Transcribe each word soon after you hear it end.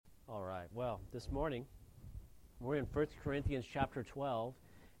Well, this morning we're in 1 Corinthians chapter 12,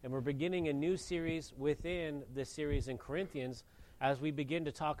 and we're beginning a new series within this series in Corinthians as we begin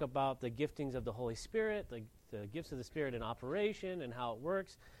to talk about the giftings of the Holy Spirit, the gifts of the Spirit in operation and how it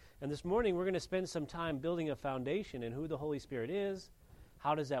works. And this morning we're going to spend some time building a foundation in who the Holy Spirit is,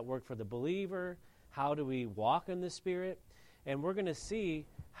 how does that work for the believer, how do we walk in the Spirit, and we're going to see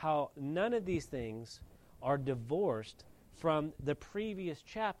how none of these things are divorced from the previous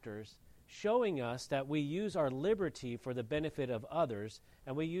chapters, showing us that we use our liberty for the benefit of others,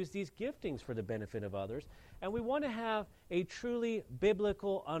 and we use these giftings for the benefit of others, and we want to have a truly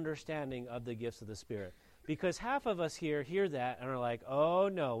biblical understanding of the gifts of the Spirit. Because half of us here hear that and are like, oh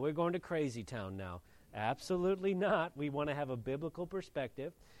no, we're going to crazy town now. Absolutely not. We want to have a biblical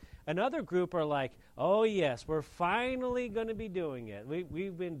perspective. Another group are like, oh yes, we're finally going to be doing it.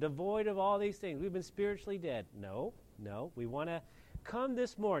 We've been devoid of all these things. We've been spiritually dead. No. We want to come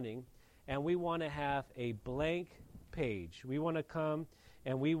this morning and we want to have a blank page. We want to come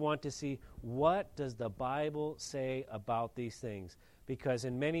and we want to see, what does the Bible say about these things? Because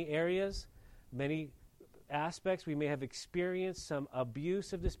in many areas, many aspects, we may have experienced some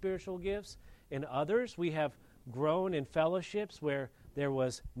abuse of the spiritual gifts. In others, we have grown in fellowships where there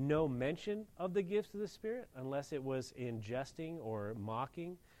was no mention of the gifts of the Spirit unless it was in jesting or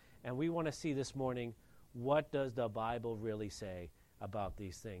mocking. And we want to see this morning, what does the Bible really say about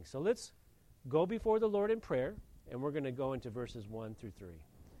these things? So let's go before the Lord in prayer, and we're going to go into verses 1 through 3.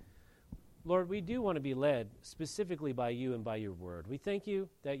 Lord, we do want to be led specifically by you and by your word. We thank you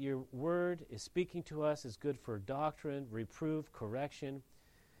that your word is speaking to us, is good for doctrine, reproof, correction.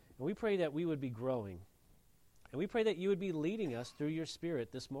 And we pray that we would be growing. And we pray that you would be leading us through your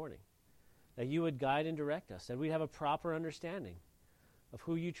Spirit this morning, that you would guide and direct us, that we'd have a proper understanding of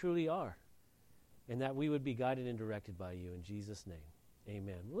who you truly are, and that we would be guided and directed by you. In Jesus' name,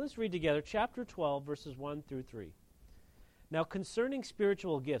 amen. Well, let's read together chapter 12, verses 1 through 3. Now concerning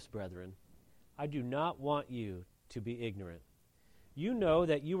spiritual gifts, brethren, I do not want you to be ignorant. You know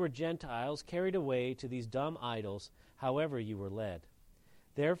that you were Gentiles carried away to these dumb idols, however you were led.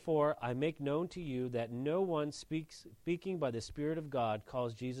 Therefore I make known to you that no one speaking by the Spirit of God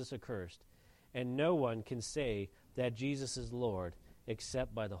calls Jesus accursed, and no one can say that Jesus is Lord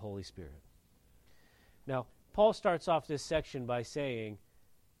except by the Holy Spirit. Now, Paul starts off this section by saying,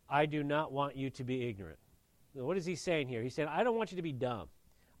 I do not want you to be ignorant. Now, what is he saying here? He's saying, I don't want you to be dumb.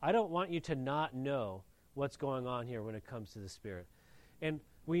 I don't want you to not know what's going on here when it comes to the Spirit. And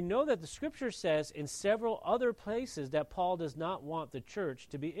we know that the Scripture says in several other places that Paul does not want the church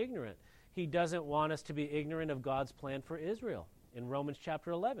to be ignorant. He doesn't want us to be ignorant of God's plan for Israel in Romans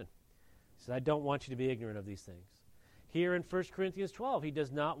chapter 11. He says, I don't want you to be ignorant of these things. Here in 1 Corinthians 12, he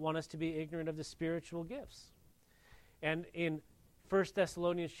does not want us to be ignorant of the spiritual gifts. And in 1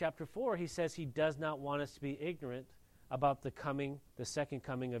 Thessalonians chapter 4, he says he does not want us to be ignorant about the second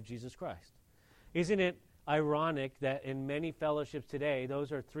coming of Jesus Christ. Isn't it ironic that in many fellowships today,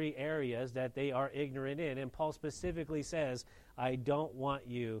 those are three areas that they are ignorant in, and Paul specifically says, I don't want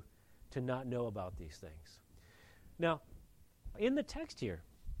you to not know about these things. Now, in the text here,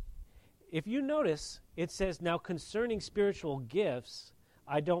 if you notice, it says, now concerning spiritual gifts,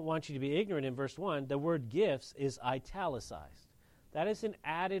 I don't want you to be ignorant in verse 1. The word gifts is italicized. That is an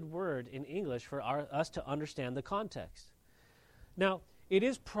added word in English for us to understand the context. Now, it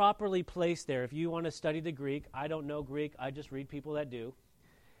is properly placed there. If you want to study the Greek, I don't know Greek, I just read people that do.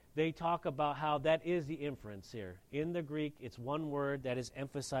 They talk about how that is the inference here. In the Greek, it's one word that is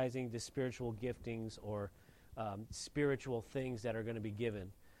emphasizing the spiritual giftings or spiritual things that are going to be given.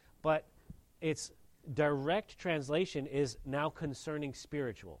 But its direct translation is now concerning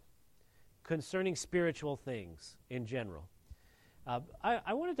spiritual things in general.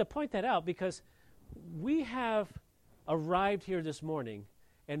 I wanted to point that out because we have arrived here this morning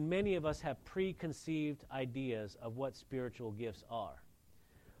and many of us have preconceived ideas of what spiritual gifts are.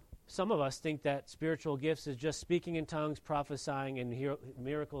 Some of us think that spiritual gifts is just speaking in tongues, prophesying, and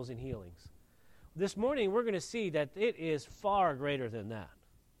miracles and healings. This morning we're going to see that it is far greater than that.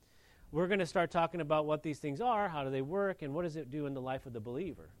 We're going to start talking about what these things are, how do they work, and what does it do in the life of the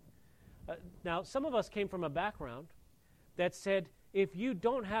believer. Now, some of us came from a background that said, if you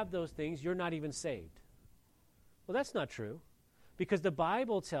don't have those things, you're not even saved. Well, that's not true, because the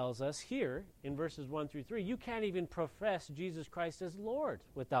Bible tells us here in verses 1 through 3, you can't even profess Jesus Christ as Lord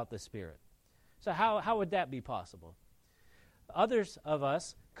without the Spirit. So how would that be possible? Others of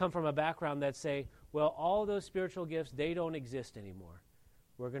us come from a background that say, well, all those spiritual gifts, they don't exist anymore.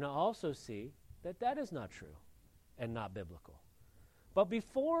 We're going to also see that that is not true and not biblical. But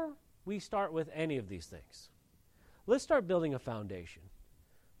before we start with any of these things, let's start building a foundation.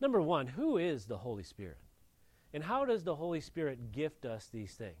 Number one, who is the Holy Spirit? And how does the Holy Spirit gift us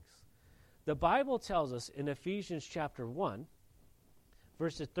these things? The Bible tells us in Ephesians chapter 1,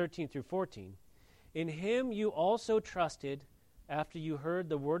 verses 13 through 14, in him you also trusted after you heard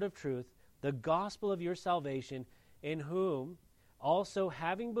the word of truth, the gospel of your salvation, in whom also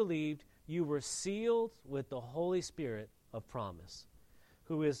having believed you were sealed with the Holy Spirit of promise,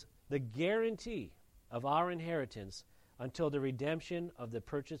 who is the guarantee of our inheritance until the redemption of the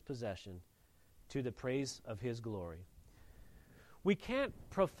purchased possession, to the praise of his glory. We can't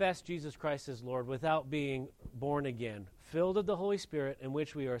profess Jesus Christ as Lord without being born again, filled with the Holy Spirit, in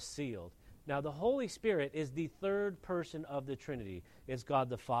which we are sealed. Now, the Holy Spirit is the third person of the Trinity. It's God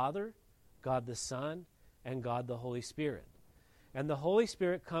the Father, God the Son, and God the Holy Spirit. And the Holy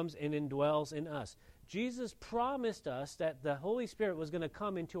Spirit comes and indwells in us. Jesus promised us that the Holy Spirit was going to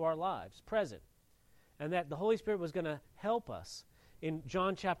come into our lives, present, and that the Holy Spirit was going to help us. In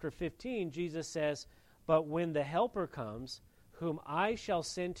John chapter 15, Jesus says, but when the Helper comes, whom I shall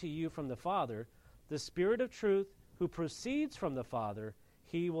send to you from the Father, the Spirit of truth, who proceeds from the Father,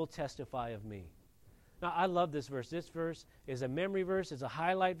 he will testify of me. Now, I love this verse. This verse is a memory verse. It's a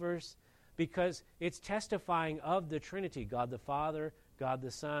highlight verse because it's testifying of the Trinity, God the Father, God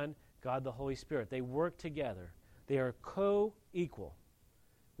the Son, God the Holy Spirit. They work together. They are co-equal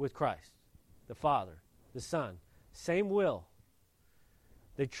with Christ, the Father, the Son, same will,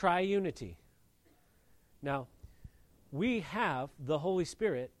 the triunity. Now, we have the Holy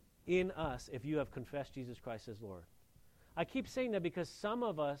Spirit in us if you have confessed Jesus Christ as Lord. I keep saying that because some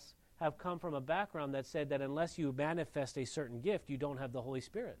of us have come from a background that said that unless you manifest a certain gift, you don't have the Holy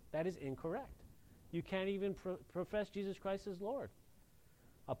Spirit. That is incorrect. You can't even profess Jesus Christ as Lord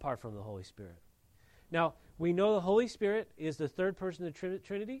apart from the Holy Spirit. Now, we know the Holy Spirit is the third person of the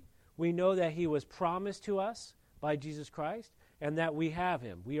Trinity. We know that he was promised to us by Jesus Christ and that we have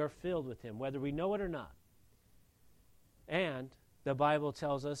him. We are filled with him, whether we know it or not. And the Bible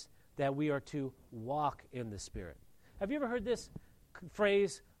tells us that we are to walk in the Spirit. Have you ever heard this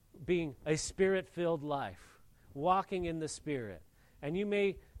phrase, being a Spirit-filled life, walking in the Spirit? And you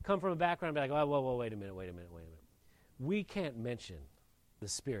may come from a background and be like, oh, whoa, wait a minute. We can't mention the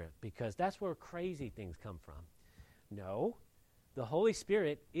Spirit because that's where crazy things come from. No, the Holy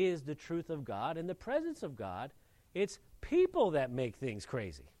Spirit is the truth of God and the presence of God. It's people that make things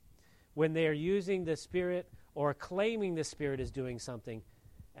crazy when they're using the Spirit or claiming the Spirit is doing something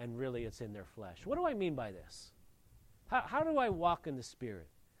and really it's in their flesh. What do I mean by this? How do I walk in the Spirit?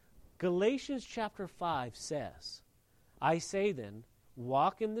 Galatians chapter 5 says, I say then,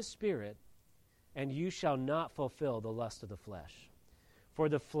 walk in the Spirit, and you shall not fulfill the lust of the flesh. For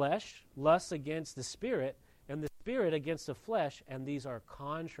the flesh lusts against the Spirit, and the Spirit against the flesh, and these are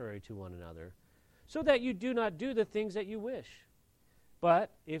contrary to one another, so that you do not do the things that you wish.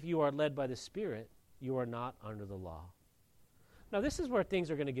 But if you are led by the Spirit, you are not under the law. Now, this is where things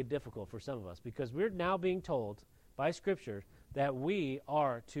are going to get difficult for some of us, because we're now being told by Scripture that we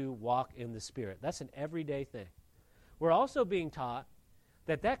are to walk in the Spirit. That's an everyday thing. We're also being taught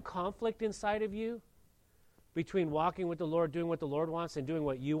that conflict inside of you between walking with the Lord, doing what the Lord wants, and doing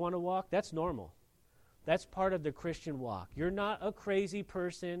what you want to walk, that's normal. That's part of the Christian walk. You're not a crazy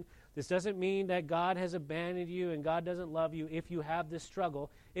person. This doesn't mean that God has abandoned you and God doesn't love you if you have this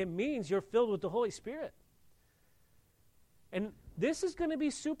struggle. It means you're filled with the Holy Spirit. And this is going to be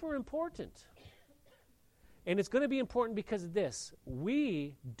super important. And it's going to be important because of this.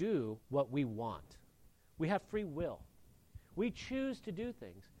 We do what we want. We have free will. We choose to do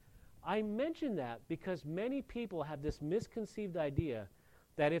things. I mention that because many people have this misconceived idea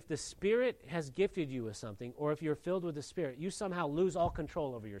that if the Spirit has gifted you with something, or if you're filled with the Spirit, you somehow lose all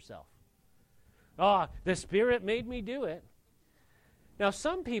control over yourself. Oh, the Spirit made me do it. Now,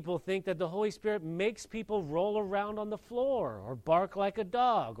 some people think that the Holy Spirit makes people roll around on the floor or bark like a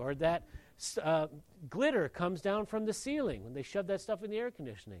dog, or that glitter comes down from the ceiling when they shove that stuff in the air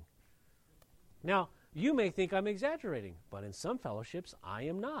conditioning. Now, you may think I'm exaggerating, but in some fellowships, I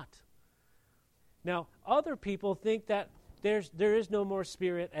am not. Now, other people think that there is no more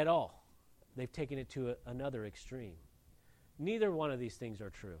Spirit at all. They've taken it to another extreme. Neither one of these things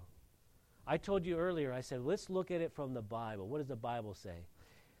are true. I told you earlier, I said, let's look at it from the Bible. What does the Bible say?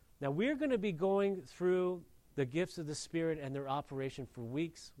 Now, we're going to be going through the gifts of the Spirit and their operation for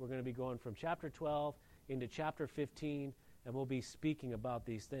weeks. We're going to be going from chapter 12 into chapter 15, and we'll be speaking about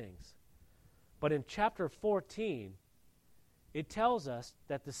these things. But in chapter 14, it tells us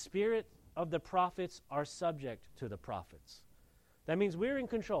that the spirit of the prophets are subject to the prophets. That means we're in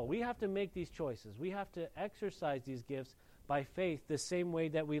control. We have to make these choices. We have to exercise these gifts by faith the same way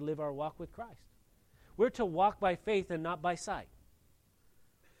that we live our walk with Christ. We're to walk by faith and not by sight.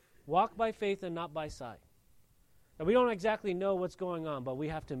 Walk by faith and not by sight. Now, we don't exactly know what's going on, but we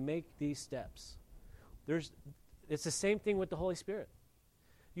have to make these steps. It's the same thing with the Holy Spirit.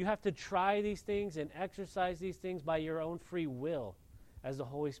 You have to try these things and exercise these things by your own free will as the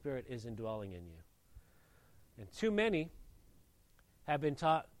Holy Spirit is indwelling in you. And too many have been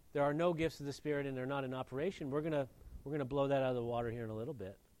taught there are no gifts of the Spirit and they're not in operation. We're going to blow that out of the water here in a little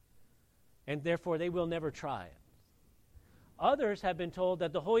bit. And therefore, they will never try it. Others have been told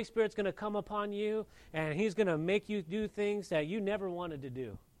that the Holy Spirit's going to come upon you and He's going to make you do things that you never wanted to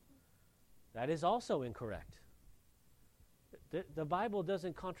do. That is also incorrect. The Bible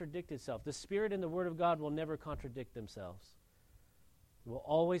doesn't contradict itself. The Spirit and the Word of God will never contradict themselves. It will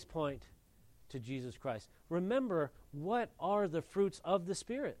always point to Jesus Christ. Remember, what are the fruits of the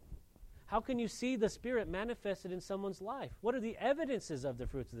Spirit? How can you see the Spirit manifested in someone's life? What are the evidences of the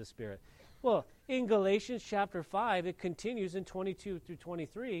fruits of the Spirit? Well, in Galatians chapter 5, it continues in 22 through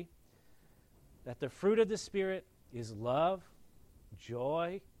 23 that the fruit of the Spirit is love,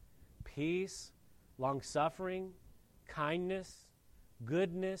 joy, peace, long-suffering, kindness,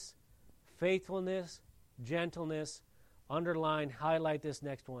 goodness, faithfulness, gentleness, underline, highlight this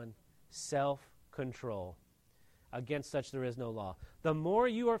next one, self-control. Against such there is no law. The more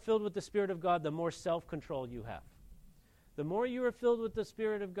you are filled with the Spirit of God, the more self-control you have. The more you are filled with the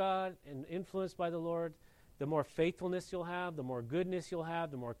Spirit of God and influenced by the Lord, the more faithfulness you'll have, the more goodness you'll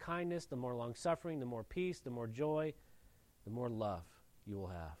have, the more kindness, the more long-suffering, the more peace, the more joy, the more love you will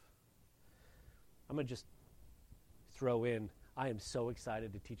have. I'm going to just throw in, I am so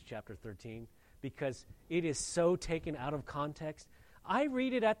excited to teach chapter 13 because it is so taken out of context. I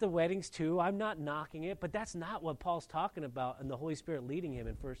read it at the weddings too. I'm not knocking it, but that's not what Paul's talking about and the Holy Spirit leading him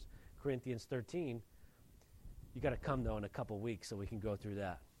in 1 Corinthians 13. You got to come, though, in a couple weeks so we can go through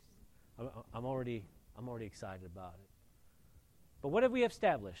that. I'm already excited about it. But what have we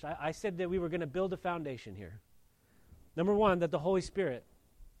established? I said that we were going to build a foundation here. Number one, that the Holy Spirit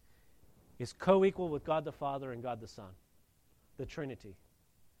is co-equal with God the Father and God the Son, the Trinity.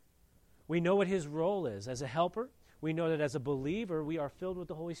 We know what His role is as a helper. We know that as a believer, we are filled with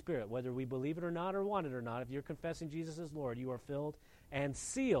the Holy Spirit. Whether we believe it or not or want it or not, if you're confessing Jesus as Lord, you are filled and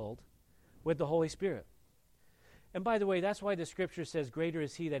sealed with the Holy Spirit. And by the way, that's why the Scripture says, greater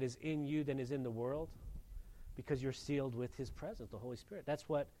is He that is in you than is in the world, because you're sealed with His presence, the Holy Spirit. That's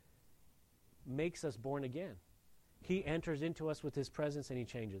what makes us born again. He enters into us with His presence and He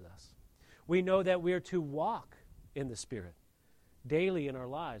changes us. We know that we are to walk in the Spirit. Daily in our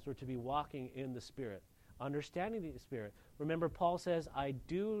lives, we're to be walking in the Spirit, understanding the Spirit. Remember, Paul says, I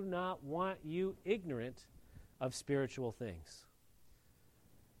do not want you ignorant of spiritual things.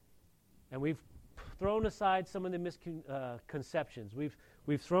 And we've thrown aside some of the misconceptions.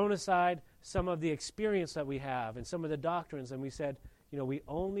 We've thrown aside some of the experience that we have and some of the doctrines, and we said, we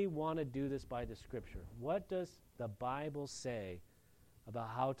only want to do this by the Scripture. What does the Bible say about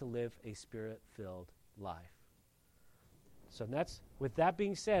how to live a Spirit-filled life? So with that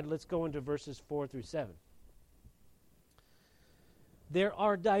being said, let's go into verses 4 through 7. There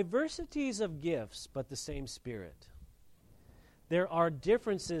are diversities of gifts, but the same Spirit. There are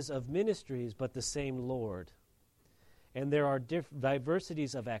differences of ministries, but the same Lord. And there are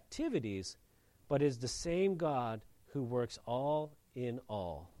diversities of activities, but is the same God who works all in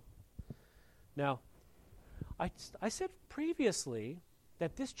all. Now, I said previously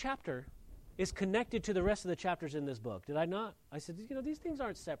that this chapter is connected to the rest of the chapters in this book. Did I not? I said, these things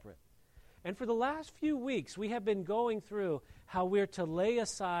aren't separate. And for the last few weeks, we have been going through how we're to lay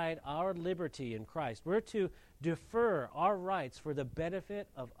aside our liberty in Christ. We're to defer our rights for the benefit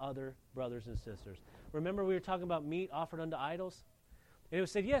of other brothers and sisters. Remember we were talking about meat offered unto idols? And it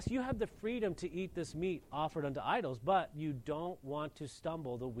was said, yes, you have the freedom to eat this meat offered unto idols, but you don't want to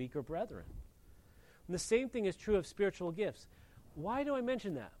stumble the weaker brethren. And the same thing is true of spiritual gifts. Why do I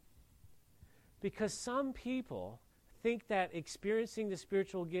mention that? Because some people think that experiencing the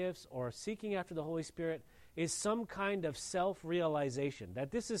spiritual gifts or seeking after the Holy Spirit is some kind of self-realization,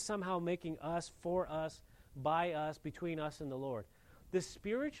 that this is somehow making us, for us, by us, between us and the Lord. The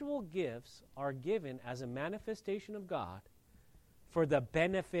spiritual gifts are given as a manifestation of God for the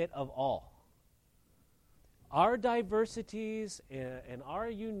benefit of all. Our diversities and our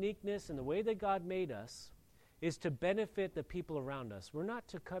uniqueness and the way that God made us is to benefit the people around us. We're not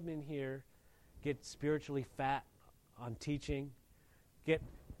to come in here, get spiritually fat on teaching, get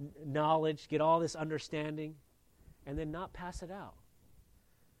knowledge, get all this understanding, and then not pass it out.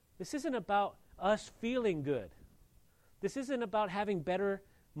 This isn't about us feeling good. This isn't about having better,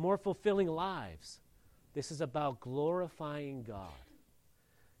 more fulfilling lives. This is about glorifying God.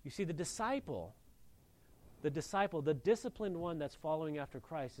 You see, the disciple the disciple, the disciplined one that's following after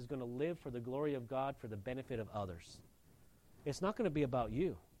Christ, is going to live for the glory of God, for the benefit of others. It's not going to be about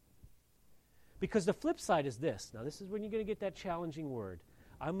you. Because the flip side is this. Now, this is when you're going to get that challenging word.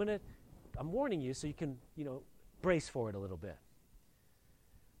 I'm warning you so you can, brace for it a little bit.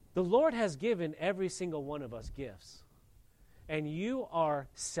 The Lord has given every single one of us gifts. And you are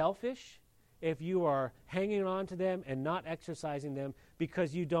selfish if you are hanging on to them and not exercising them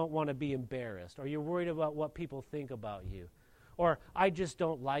because you don't want to be embarrassed, or you're worried about what people think about you, or I just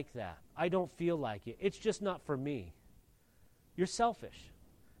don't like that. I don't feel like it. It's just not for me. You're selfish.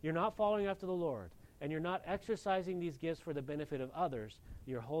 You're not following after the Lord, and you're not exercising these gifts for the benefit of others.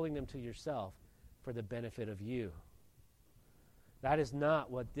 You're holding them to yourself for the benefit of you. That is not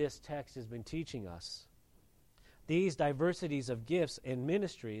what this text has been teaching us. These diversities of gifts and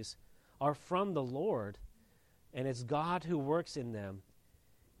ministries are from the Lord, and it's God who works in them,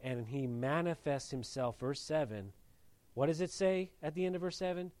 and he manifests himself. Verse 7, what does it say at the end of verse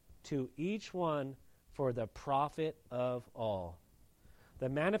 7? To each one for the profit of all. The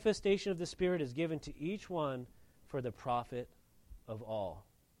manifestation of the Spirit is given to each one for the profit of all.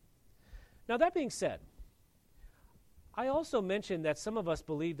 Now, that being said, I also mentioned that some of us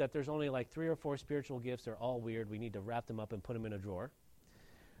believe that there's only like 3 or 4 spiritual gifts. They're all weird. We need to wrap them up and put them in a drawer.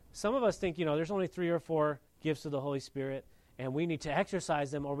 Some of us think, there's only 3 or 4 gifts of the Holy Spirit, and we need to exercise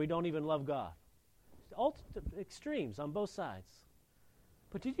them or we don't even love God. All extremes on both sides.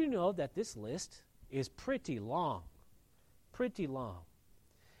 But did you know that this list is pretty long? Pretty long.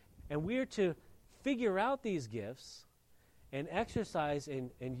 And we're to figure out these gifts and exercise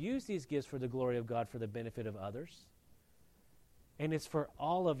and use these gifts for the glory of God, for the benefit of others. And it's for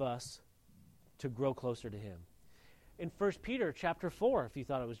all of us to grow closer to him. In 1 Peter chapter 4, if you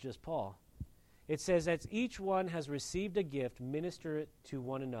thought it was just Paul, it says, as each one has received a gift, minister it to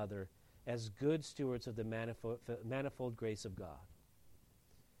one another as good stewards of the manifold grace of God.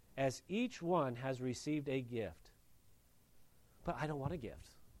 As each one has received a gift. But I don't want a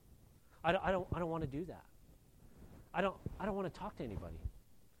gift. I don't want to do that. I don't want to talk to anybody.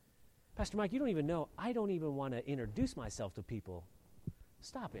 Pastor Mike, you don't even know. I don't even want to introduce myself to people.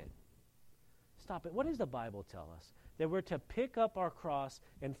 Stop it. Stop it. What does the Bible tell us? That we're to pick up our cross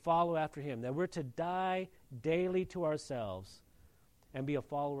and follow after him. That we're to die daily to ourselves and be a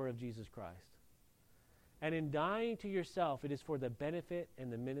follower of Jesus Christ. And in dying to yourself, it is for the benefit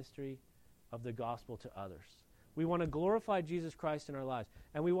and the ministry of the gospel to others. We want to glorify Jesus Christ in our lives,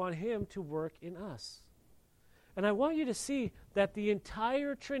 and we want him to work in us. And I want you to see that the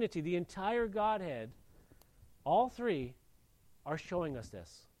entire Trinity, the entire Godhead, all 3 are showing us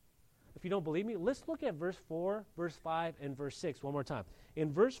this. If you don't believe me, let's look at verse 4, verse 5, and verse 6 one more time.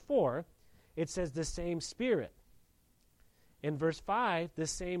 In verse 4, it says the same Spirit. In verse 5, the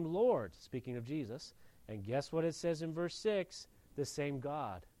same Lord, speaking of Jesus. And guess what it says in verse 6? The same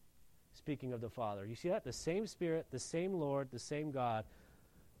God, speaking of the Father. You see that? The same Spirit, the same Lord, the same God.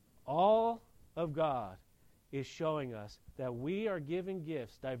 All of God is showing us that we are given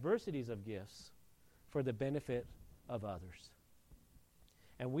gifts, diversities of gifts, for the benefit of others.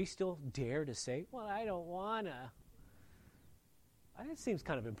 And we still dare to say, well, I don't want to. That seems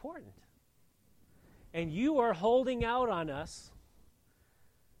kind of important. And you are holding out on us.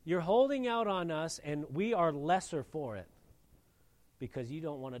 You're holding out on us, and we are lesser for it because you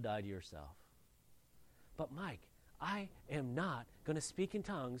don't want to die to yourself. But Mike, I am not going to speak in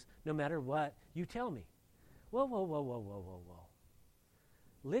tongues no matter what you tell me. Whoa.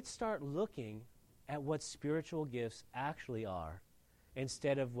 Let's start looking at what spiritual gifts actually are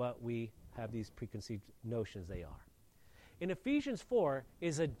instead of what we have these preconceived notions they are. In Ephesians 4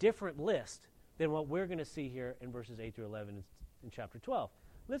 is a different list than what we're going to see here in verses 8 through 11 in chapter 12.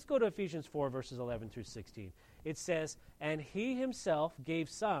 Let's go to Ephesians 4, verses 11 through 16. It says, and he himself gave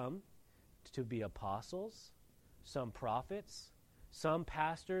some to be apostles, some prophets, some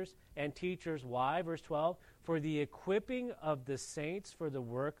pastors and teachers. Why? Verse 12, for the equipping of the saints for the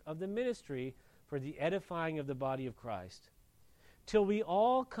work of the ministry, for the edifying of the body of Christ, till we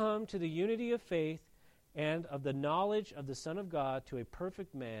all come to the unity of faith and of the knowledge of the Son of God, to a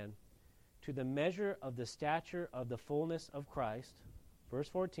perfect man, to the measure of the stature of the fullness of Christ. Verse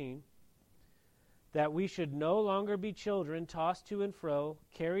 14, that we should no longer be children, tossed to and fro,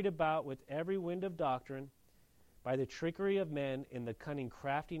 carried about with every wind of doctrine, by the trickery of men in the cunning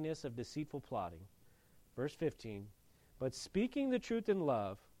craftiness of deceitful plotting. Verse 15, but speaking the truth in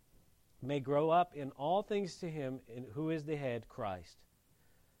love, may grow up in all things to him who is the head, Christ.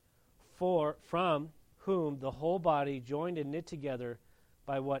 For from whom the whole body, joined and knit together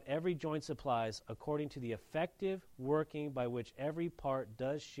by what every joint supplies, according to the effective working by which every part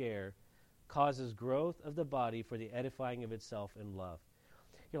does share, causes growth of the body for the edifying of itself in love.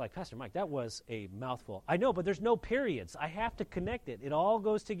 You're like, Pastor Mike, that was a mouthful. I know, but there's no periods. I have to connect it. It all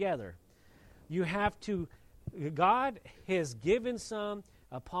goes together. You have to, God has given some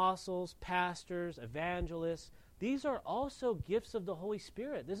apostles, pastors, evangelists. These are also gifts of the Holy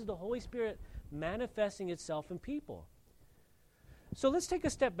Spirit. This is the Holy Spirit manifesting itself in people. So let's take a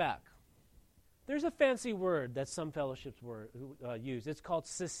step back. There's a fancy word that some fellowships use. It's called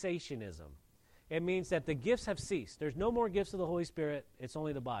cessationism. It means that the gifts have ceased. There's no more gifts of the Holy Spirit. It's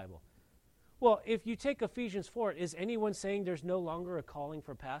only the Bible. Well, if you take Ephesians 4, is anyone saying there's no longer a calling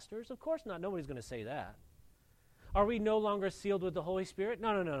for pastors? Of course not. Nobody's going to say that. Are we no longer sealed with the Holy Spirit?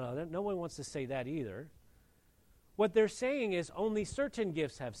 No. No one wants to say that either. What they're saying is only certain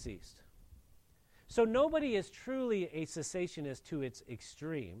gifts have ceased. So nobody is truly a cessationist to its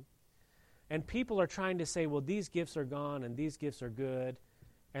extreme. And people are trying to say, well, these gifts are gone and these gifts are good.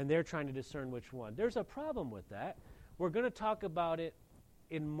 And they're trying to discern which one. There's a problem with that. We're going to talk about it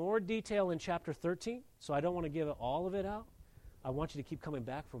in more detail in chapter 13, so I don't want to give all of it out. I want you to keep coming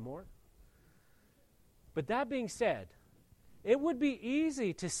back for more. But that being said, it would be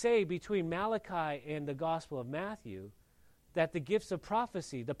easy to say between Malachi and the Gospel of Matthew that the gifts of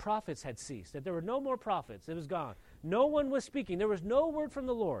prophecy, the prophets had ceased, that there were no more prophets. It was gone. No one was speaking. There was no word from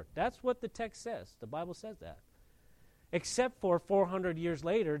the Lord. That's what the text says. The Bible says that. Except for 400 years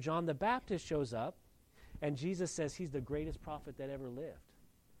later, John the Baptist shows up, and Jesus says he's the greatest prophet that ever lived.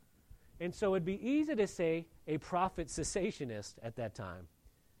 And so it'd be easy to say a prophet cessationist at that time,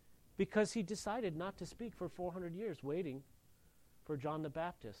 because he decided not to speak for 400 years, waiting for John the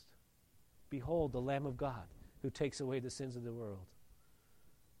Baptist. Behold, the Lamb of God who takes away the sins of the world.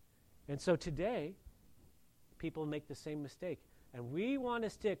 And so today, people make the same mistake. And we want to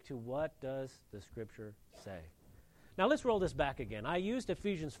stick to what does the Scripture say. Now let's roll this back again. I used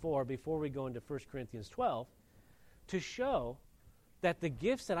Ephesians 4 before we go into 1 Corinthians 12 to show that the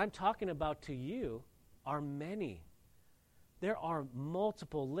gifts that I'm talking about to you are many. There are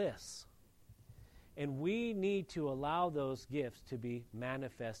multiple lists. And we need to allow those gifts to be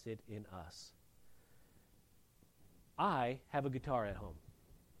manifested in us. I have a guitar at home.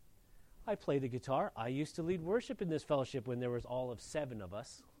 I play the guitar. I used to lead worship in this fellowship when there was all of 7 of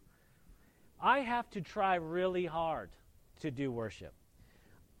us. I have to try really hard to do worship.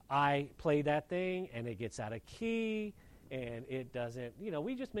 I play that thing, and it gets out of key, and it doesn't,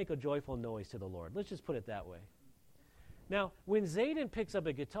 we just make a joyful noise to the Lord. Let's just put it that way. Now, when Zayden picks up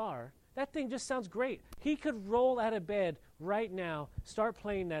a guitar, that thing just sounds great. He could roll out of bed right now, start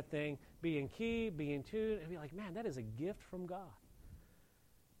playing that thing, be in key, be in tune, and be like, man, that is a gift from God.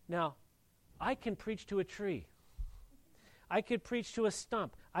 Now, I can preach to a tree. I could preach to a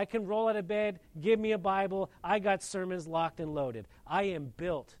stump. I can roll out of bed, give me a Bible. I got sermons locked and loaded. I am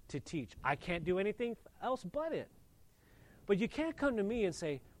built to teach. I can't do anything else but it. But you can't come to me and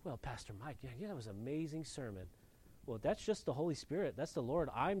say, well, Pastor Mike, yeah, that was an amazing sermon. Well, that's just the Holy Spirit. That's the Lord.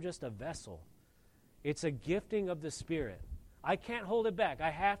 I'm just a vessel. It's a gifting of the Spirit. I can't hold it back. I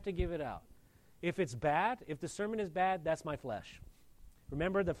have to give it out. If it's bad, if the sermon is bad, that's my flesh.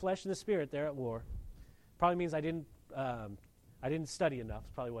 Remember, the flesh and the spirit, they're at war. Probably means I didn't study enough.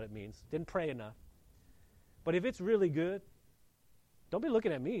 That's probably what it means. Didn't pray enough. But if it's really good, don't be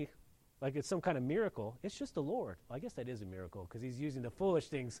looking at me like it's some kind of miracle. It's just the Lord. Well, I guess that is a miracle because he's using the foolish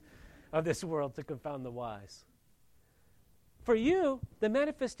things of this world to confound the wise. For you, the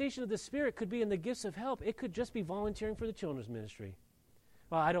manifestation of the Spirit could be in the gifts of help. It could just be volunteering for the children's ministry.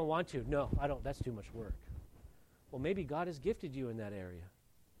 Well, I don't want to. No, I don't. That's too much work. Well, maybe God has gifted you in that area.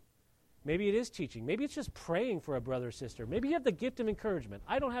 Maybe it is teaching. Maybe it's just praying for a brother or sister. Maybe you have the gift of encouragement.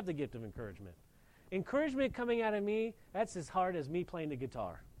 I don't have the gift of encouragement. Encouragement coming out of me, that's as hard as me playing the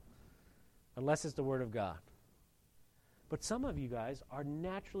guitar, unless it's the Word of God. But some of you guys are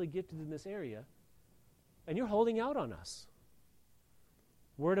naturally gifted in this area, and you're holding out on us.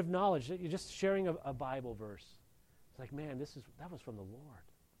 Word of knowledge, you're just sharing a Bible verse. It's like, man, that was from the Lord.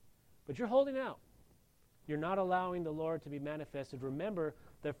 But you're holding out. You're not allowing the Lord to be manifested. Remember,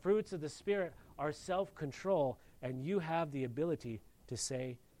 the fruits of the Spirit are self-control, and you have the ability to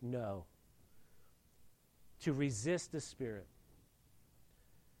say no, to resist the Spirit.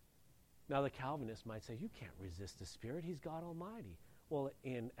 Now, the Calvinists might say, you can't resist the Spirit. He's God Almighty. Well,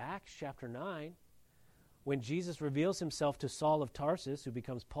 in Acts chapter 9, when Jesus reveals himself to Saul of Tarsus, who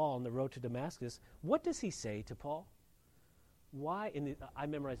becomes Paul on the road to Damascus, what does he say to Paul? Why? I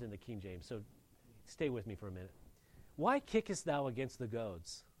memorized it in the King James, so stay with me for a minute. Why kickest thou against the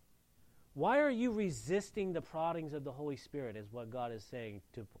goads? Why are you resisting the proddings of the Holy Spirit, is what God is saying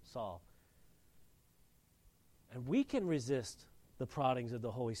to Saul. And we can resist the proddings of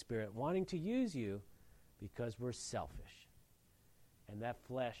the Holy Spirit, wanting to use you because we're selfish. And that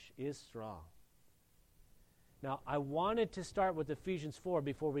flesh is strong. Now, I wanted to start with Ephesians 4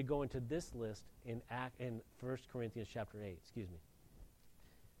 before we go into this list in 1 Corinthians chapter 8.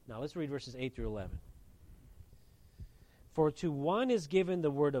 Now, let's read verses 8 through 11. For to one is given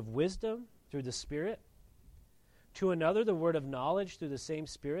the word of wisdom through the Spirit, to another the word of knowledge through the same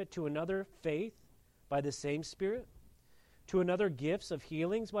Spirit, to another faith by the same Spirit, to another gifts of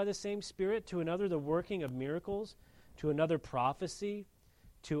healings by the same Spirit, to another the working of miracles, to another prophecy,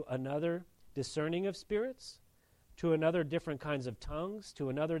 to another discerning of spirits, to another different kinds of tongues, to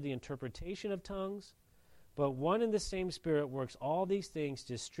another the interpretation of tongues. But one and the same Spirit works all these things,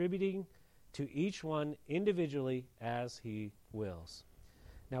 distributing to each one individually as he wills.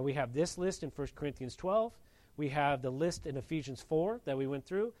 Now we have this list in 1 Corinthians 12. We have the list in Ephesians 4 that we went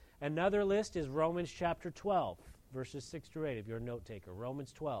through. Another list is Romans chapter 12, verses 6 through 8, if you're a note taker.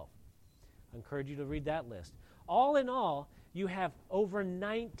 Romans 12. I encourage you to read that list. All in all, you have over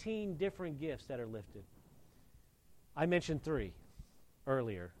 19 different gifts that are listed. I mentioned 3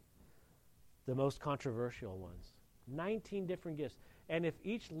 earlier, the most controversial ones. 19 different gifts. And if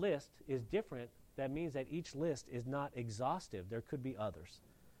each list is different, that means that each list is not exhaustive. There could be others.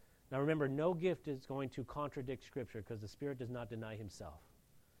 Now remember, no gift is going to contradict Scripture because the Spirit does not deny himself,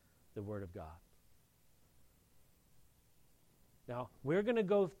 the Word of God. Now, we're going to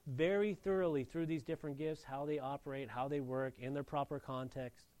go very thoroughly through these different gifts, how they operate, how they work in their proper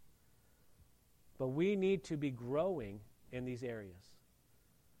context. But we need to be growing in these areas.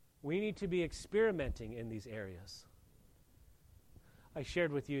 We need to be experimenting in these areas. I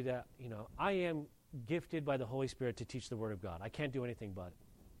shared with you that, I am gifted by the Holy Spirit to teach the Word of God. I can't do anything but it.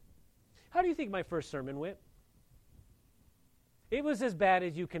 How do you think my first sermon went? It was as bad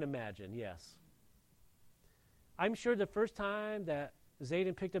as you can imagine, yes. I'm sure the first time that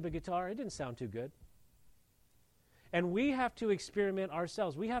Zayden picked up a guitar, it didn't sound too good. And we have to experiment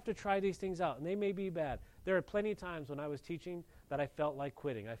ourselves. We have to try these things out, and they may be bad. There are plenty of times when I was teaching that I felt like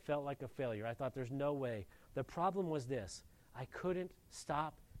quitting. I felt like a failure. I thought there's no way. The problem was this. I couldn't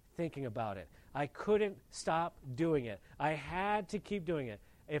stop thinking about it. I couldn't stop doing it. I had to keep doing it.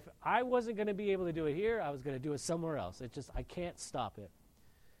 If I wasn't going to be able to do it here, I was going to do it somewhere else. I can't stop it.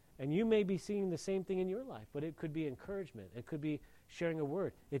 And you may be seeing the same thing in your life, but it could be encouragement. It could be sharing a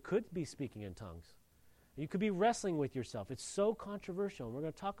word. It could be speaking in tongues. You could be wrestling with yourself. It's so controversial, and we're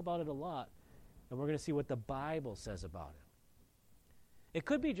going to talk about it a lot, and we're going to see what the Bible says about it. It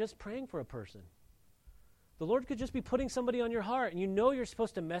could be just praying for a person. The Lord could just be putting somebody on your heart, and you know you're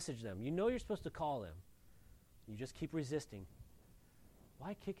supposed to message them. You know you're supposed to call them. You just keep resisting.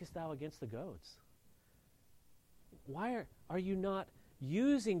 Why kickest thou against the goads? Why are you not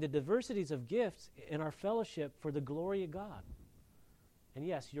using the diversities of gifts in our fellowship for the glory of God? And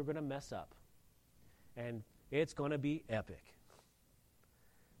yes, you're going to mess up. And it's going to be epic.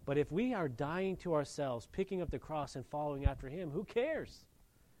 But if we are dying to ourselves, picking up the cross and following after Him, who cares?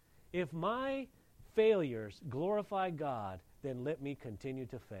 If my failures glorify God, then let me continue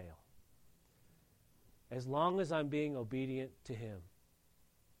to fail. As long as I'm being obedient to Him.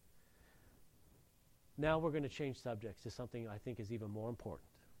 Now we're going to change subjects to something I think is even more important.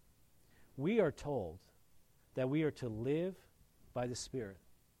 We are told that we are to live by the Spirit.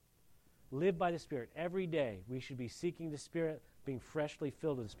 Live by the Spirit. Every day we should be seeking the Spirit, being freshly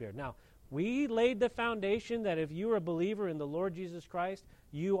filled with the Spirit. Now, we laid the foundation that if you are a believer in the Lord Jesus Christ,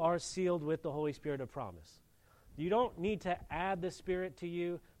 you are sealed with the Holy Spirit of promise. You don't need to add the Spirit to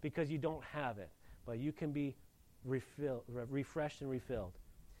you because you don't have it, but you can be refreshed and refilled.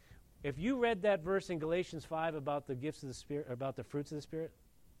 If you read that verse in Galatians 5 about the gifts of the Spirit, about the fruits of the Spirit,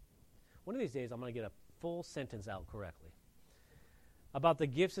 one of these days I'm going to get a full sentence out correctly about the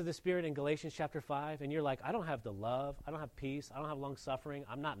gifts of the Spirit in Galatians chapter 5, and you're like, I don't have the love, I don't have peace, I don't have long-suffering,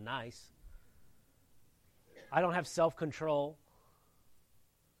 I'm not nice, I don't have self-control.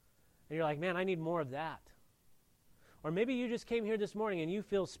 And you're like, man, I need more of that. Or maybe you just came here this morning and you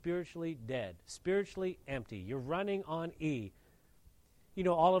feel spiritually dead, spiritually empty. You're running on E. You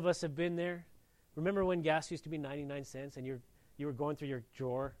know, all of us have been there. Remember when gas used to be 99 cents and you were going through your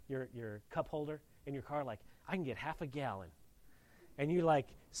drawer, your cup holder in your car, like, I can get half a gallon. And you're like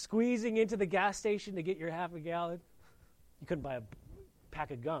squeezing into the gas station to get your half a gallon. You couldn't buy a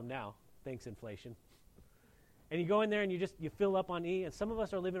pack of gum now, thanks inflation. And you go in there and you fill up on E. And some of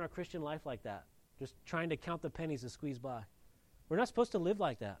us are living our Christian life like that, just trying to count the pennies to squeeze by. We're not supposed to live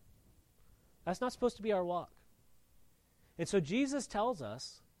like that. That's not supposed to be our walk. And so Jesus tells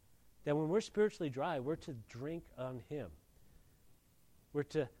us that when we're spiritually dry, we're to drink on Him. We're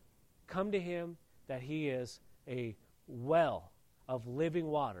to come to Him that He is a well of living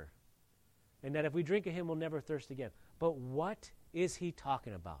water, and that if we drink of him, we'll never thirst again. But what is he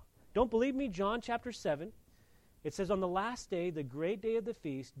talking about? Don't believe me? John chapter 7, it says, on the last day, the great day of the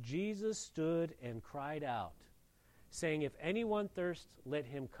feast, Jesus stood and cried out, saying, if anyone thirsts, let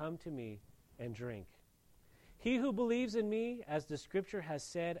him come to me and drink. He who believes in me, as the scripture has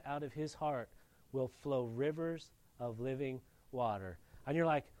said, out of his heart will flow rivers of living water. And you're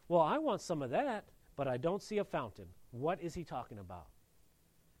like, well, I want some of that, but I don't see a fountain. What is he talking about?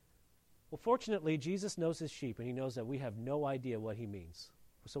 Well, fortunately, Jesus knows his sheep, and he knows that we have no idea what he means.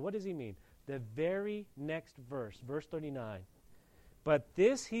 So what does he mean? The very next verse, verse 39. But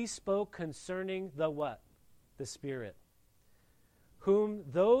this he spoke concerning the what? The Spirit, whom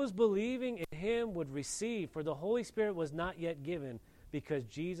those believing in him would receive, for the Holy Spirit was not yet given, because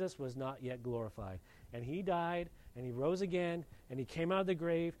Jesus was not yet glorified. And he died, and he rose again, and he came out of the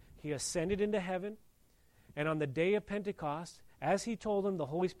grave. He ascended into heaven, and on the day of Pentecost, as he told them, the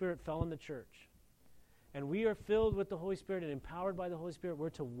Holy Spirit fell on the church. And we are filled with the Holy Spirit and empowered by the Holy Spirit. We're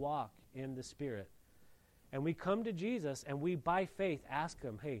to walk in the Spirit. And we come to Jesus, and we, by faith, ask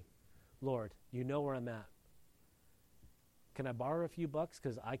him, hey, Lord, you know where I'm at. Can I borrow a few bucks?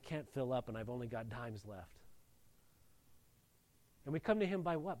 Because I can't fill up, and I've only got dimes left. And we come to him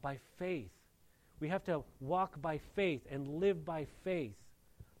by what? By faith. We have to walk by faith and live by faith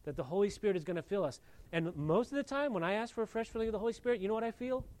that the Holy Spirit is going to fill us. And most of the time, when I ask for a fresh filling of the Holy Spirit, you know what I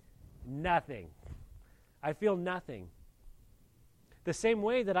feel? Nothing. I feel nothing. The same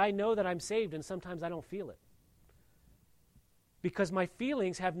way that I know that I'm saved, and sometimes I don't feel it. Because my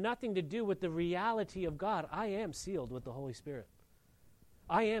feelings have nothing to do with the reality of God. I am sealed with the Holy Spirit.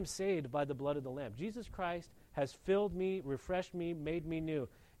 I am saved by the blood of the Lamb. Jesus Christ has filled me, refreshed me, made me new.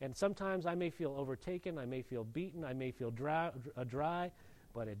 And sometimes I may feel overtaken, I may feel beaten, I may feel dry,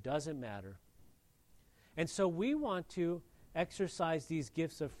 but it doesn't matter. And so we want to exercise these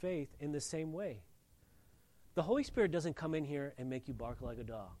gifts of faith in the same way. The Holy Spirit doesn't come in here and make you bark like a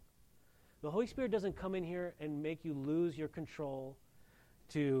dog. The Holy Spirit doesn't come in here and make you lose your control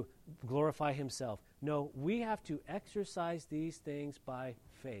to glorify himself. No, we have to exercise these things by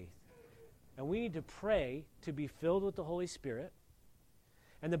faith. And we need to pray to be filled with the Holy Spirit.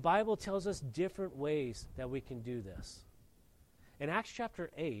 And the Bible tells us different ways that we can do this. In Acts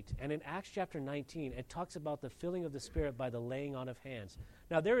chapter 8 and in Acts chapter 19, it talks about the filling of the Spirit by the laying on of hands.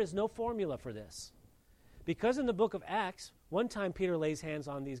 Now, there is no formula for this. Because in the book of Acts, one time Peter lays hands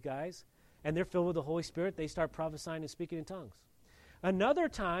on these guys, and they're filled with the Holy Spirit. They start prophesying and speaking in tongues. Another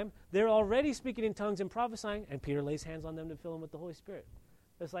time, they're already speaking in tongues and prophesying, and Peter lays hands on them to fill them with the Holy Spirit.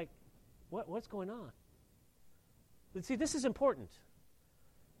 It's like, what's going on? But see, this is important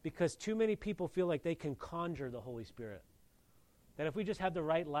because too many people feel like they can conjure the Holy Spirit. That if we just have the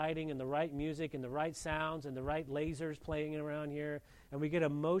right lighting and the right music and the right sounds and the right lasers playing around here, and we get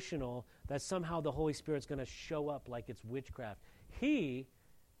emotional, that somehow the Holy Spirit's going to show up like it's witchcraft. He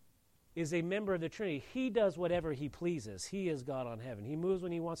is a member of the Trinity. He does whatever he pleases. He is God on heaven. He moves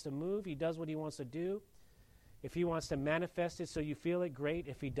when he wants to move. He does what he wants to do. If he wants to manifest it so you feel it, great.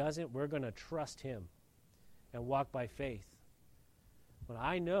 If he doesn't, we're going to trust him and walk by faith. But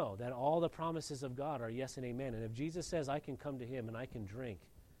I know that all the promises of God are yes and amen. And if Jesus says I can come to him and I can drink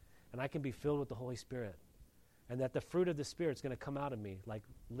and I can be filled with the Holy Spirit and that the fruit of the Spirit is going to come out of me like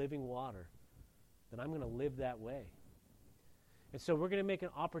living water, then I'm going to live that way. And so we're going to make an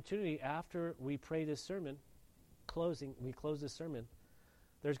opportunity after we pray this sermon, we close this sermon.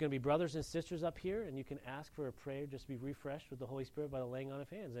 There's going to be brothers and sisters up here, and you can ask for a prayer, just be refreshed with the Holy Spirit by the laying on of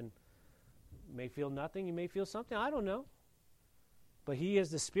hands. And you may feel nothing, you may feel something, I don't know. But he is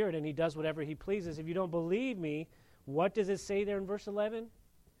the Spirit, and he does whatever he pleases. If you don't believe me, what does it say there in verse 11?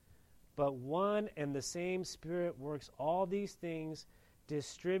 But one and the same Spirit works all these things,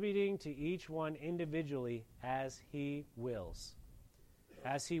 distributing to each one individually as he wills.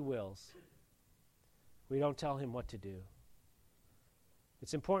 As he wills. We don't tell him what to do.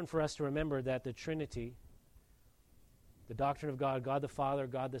 It's important for us to remember that the Trinity, the doctrine of God, God the Father,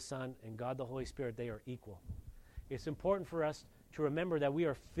 God the Son, and God the Holy Spirit, they are equal. It's important for us to remember that we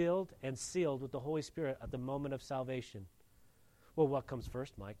are filled and sealed with the Holy Spirit at the moment of salvation. Well, what comes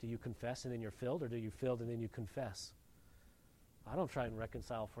first, Mike? Do you confess and then you're filled, or do you filled and then you confess? I don't try and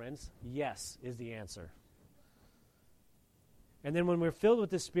reconcile friends. Yes is the answer. And then when we're filled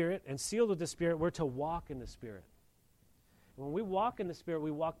with the Spirit and sealed with the Spirit, we're to walk in the Spirit. And when we walk in the Spirit,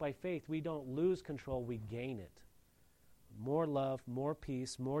 we walk by faith. We don't lose control, we gain it. More love, more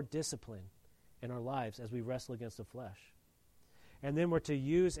peace, more discipline in our lives as we wrestle against the flesh. And then we're to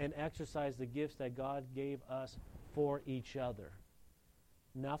use and exercise the gifts that God gave us for each other.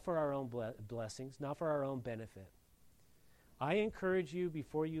 Not for our own blessings, not for our own benefit. I encourage you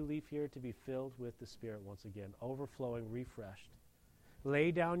before you leave here to be filled with the Spirit once again, overflowing, refreshed.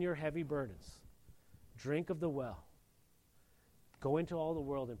 Lay down your heavy burdens. Drink of the well. Go into all the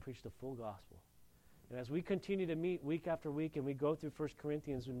world and preach the full gospel. And as we continue to meet week after week and we go through 1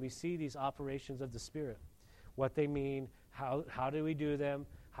 Corinthians and we see these operations of the Spirit, what they mean, how do we do them,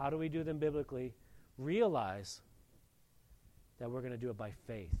 how do we do them biblically, realize that we're going to do it by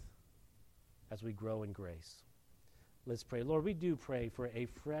faith as we grow in grace. Let's pray. Lord, we do pray for a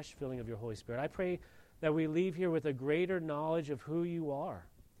fresh filling of your Holy Spirit. I pray that we leave here with a greater knowledge of who you are.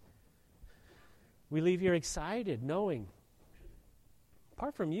 We leave here excited, knowing,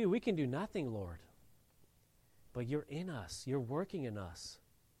 apart from you, we can do nothing, Lord. But you're in us. You're working in us.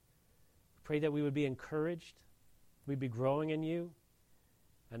 Pray that we would be encouraged, we'd be growing in you,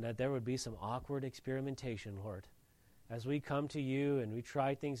 and that there would be some awkward experimentation, Lord. As we come to you and we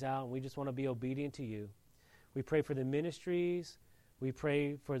try things out and we just want to be obedient to you. We pray for the ministries. We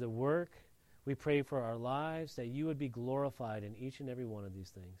pray for the work. We pray for our lives, that you would be glorified in each and every one of these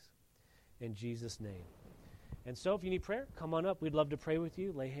things. In Jesus' name. And so if you need prayer, come on up. We'd love to pray with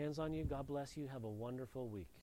you, lay hands on you. God bless you. Have a wonderful week.